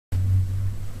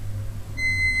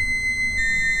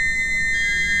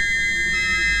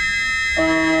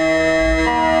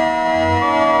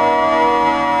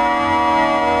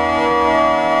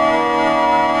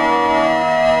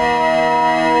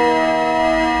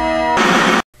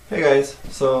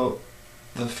So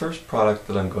the first product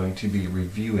that I'm going to be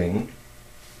reviewing,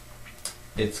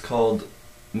 it's called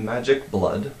Magic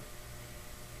Blood,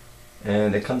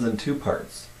 and it comes in two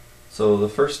parts. So the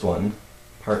first one,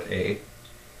 part A,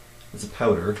 is a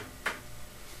powder,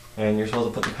 and you're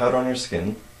supposed to put the powder on your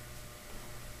skin,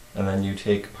 and then you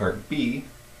take part B,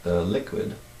 the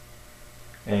liquid,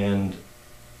 and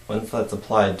once that's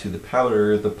applied to the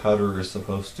powder is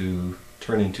supposed to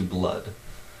turn into blood.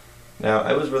 Now,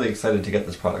 I was really excited to get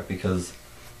this product because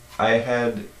I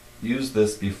had used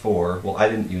this before. Well, I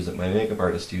didn't use it, my makeup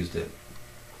artist used it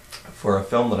for a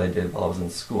film that I did while I was in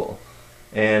school.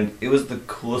 And it was the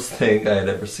coolest thing I had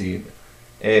ever seen.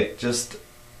 It just,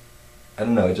 I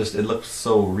don't know, it looked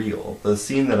so real. The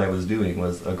scene that I was doing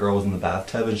was a girl was in the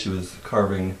bathtub and she was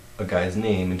carving a guy's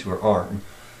name into her arm.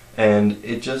 And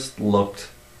it just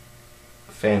looked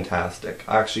fantastic.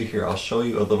 Actually, here, I'll show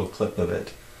you a little clip of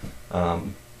it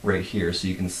right here so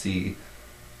you can see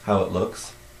how it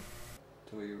looks.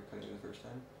 The way you were cutting the first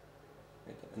time?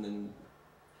 Right there. And then...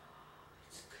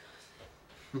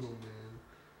 Oh man.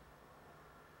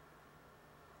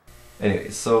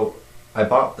 Anyway, so I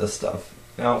bought this stuff.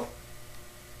 Now,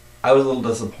 I was a little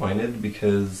disappointed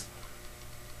because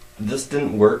this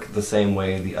didn't work the same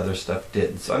way the other stuff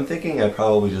did. So I'm thinking I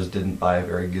probably just didn't buy a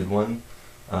very good one.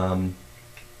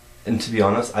 And to be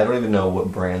honest, I don't even know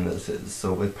what brand this is,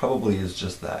 so it probably is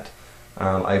just that.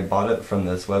 I bought it from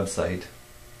this website,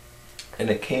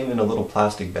 and it came in a little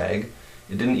plastic bag.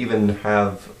 It didn't even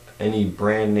have any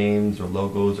brand names or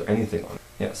logos or anything on it.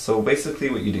 Yeah, so basically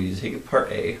what you do, you take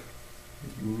part A,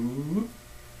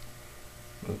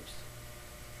 oops,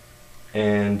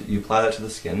 and you apply that to the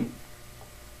skin.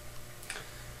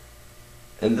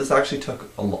 And this actually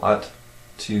took a lot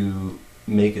to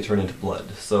make it turn into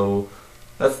blood. So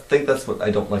I think that's what I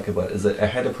don't like about it, is that I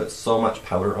had to put so much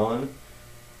powder on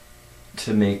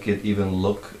to make it even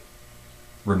look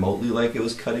remotely like it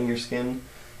was cutting your skin.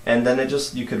 And then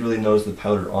you could really notice the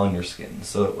powder on your skin.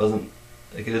 So it wasn't,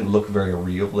 like, it didn't look very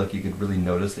real, like you could really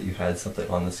notice that you had something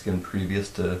on the skin previous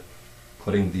to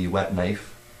putting the wet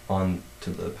knife on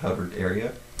to the powdered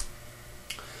area.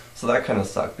 So that kind of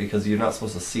sucked because you're not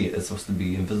supposed to see it, it's supposed to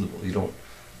be invisible. You don't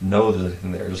know there's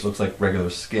anything there, it just looks like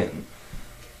regular skin.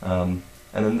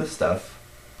 And then this stuff,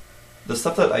 the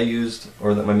stuff that I used,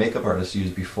 or that my makeup artist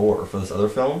used before for this other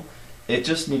film, it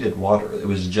just needed water. It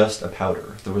was just a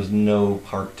powder. There was no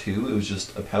part two, it was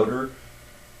just a powder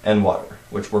and water,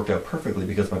 which worked out perfectly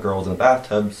because my girl was in a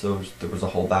bathtub, so there was a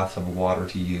whole bathtub of water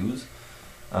to use.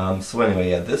 So anyway,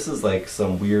 yeah, this is like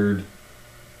some weird,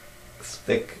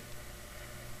 thick,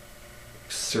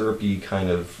 syrupy kind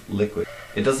of liquid.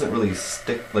 It doesn't really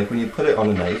stick, like when you put it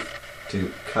on a knife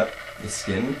to cut the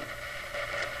skin,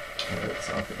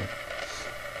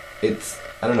 it's,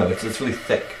 I don't know, it's really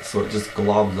thick, so it just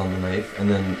globs on the knife, and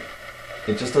then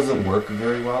it just doesn't work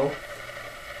very well.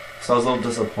 So I was a little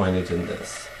disappointed in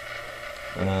this.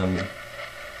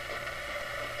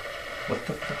 What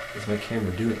the fuck is my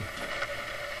camera doing?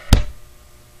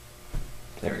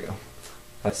 There we go.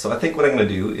 So I think what I'm going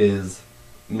to do is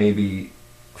maybe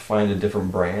find a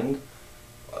different brand,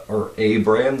 or a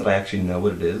brand that I actually know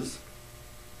what it is,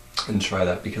 and try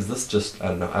that, because this just, I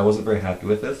don't know, I wasn't very happy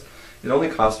with this. It only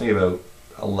cost me about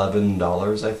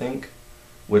 $11, I think,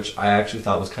 which I actually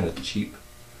thought was kind of cheap.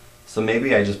 So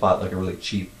maybe I just bought like a really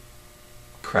cheap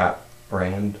crap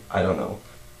brand, I don't know.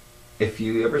 If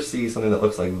you ever see something that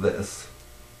looks like this,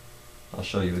 I'll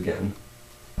show you again.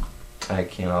 I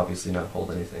can't obviously not hold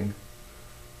anything.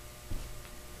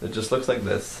 It just looks like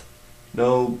this.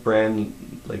 No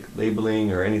brand like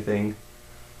labeling or anything.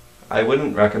 I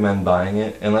wouldn't recommend buying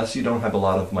it unless you don't have a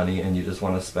lot of money and you just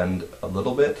want to spend a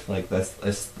little bit. Like this,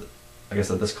 like I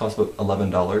said, this costs about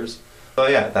 $11. So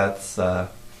yeah,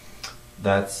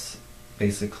 that's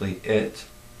basically it.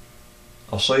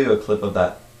 I'll show you a clip of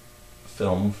that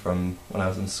film from when I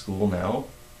was in school now.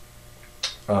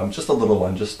 Just a little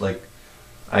one, just like,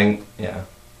 yeah.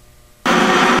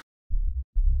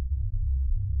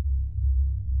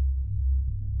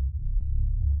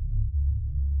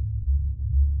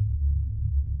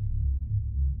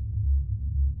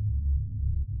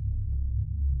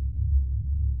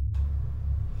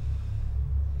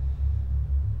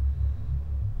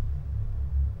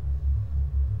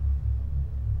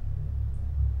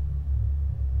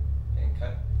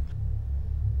 Okay.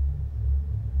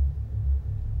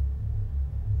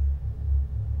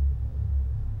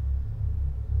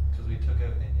 Because we took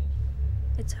out any.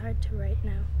 It's hard to write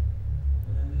now,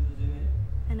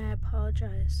 and I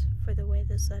apologize for the way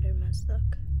this letter must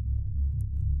look.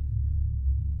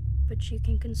 But you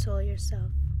can console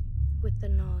yourself with the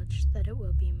knowledge that it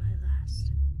will be my last.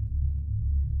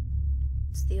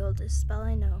 the oldest spell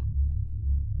I know.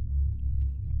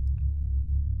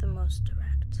 The most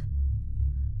direct.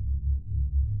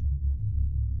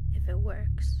 If it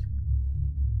works,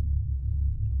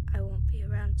 I won't be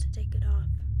around to take it off.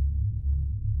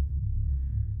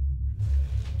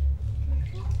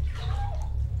 If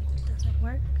it doesn't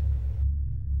work,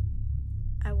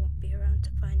 I won't be around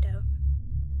to find out.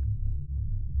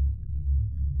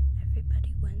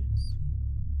 Everybody wins.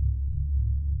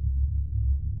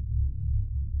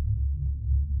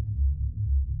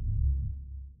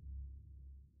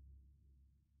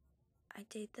 I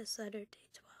date this letter day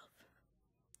 12.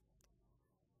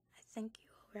 I think you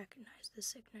will recognize the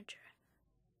signature.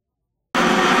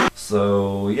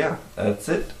 So yeah, that's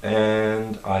it,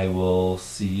 and I will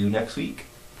see you next week.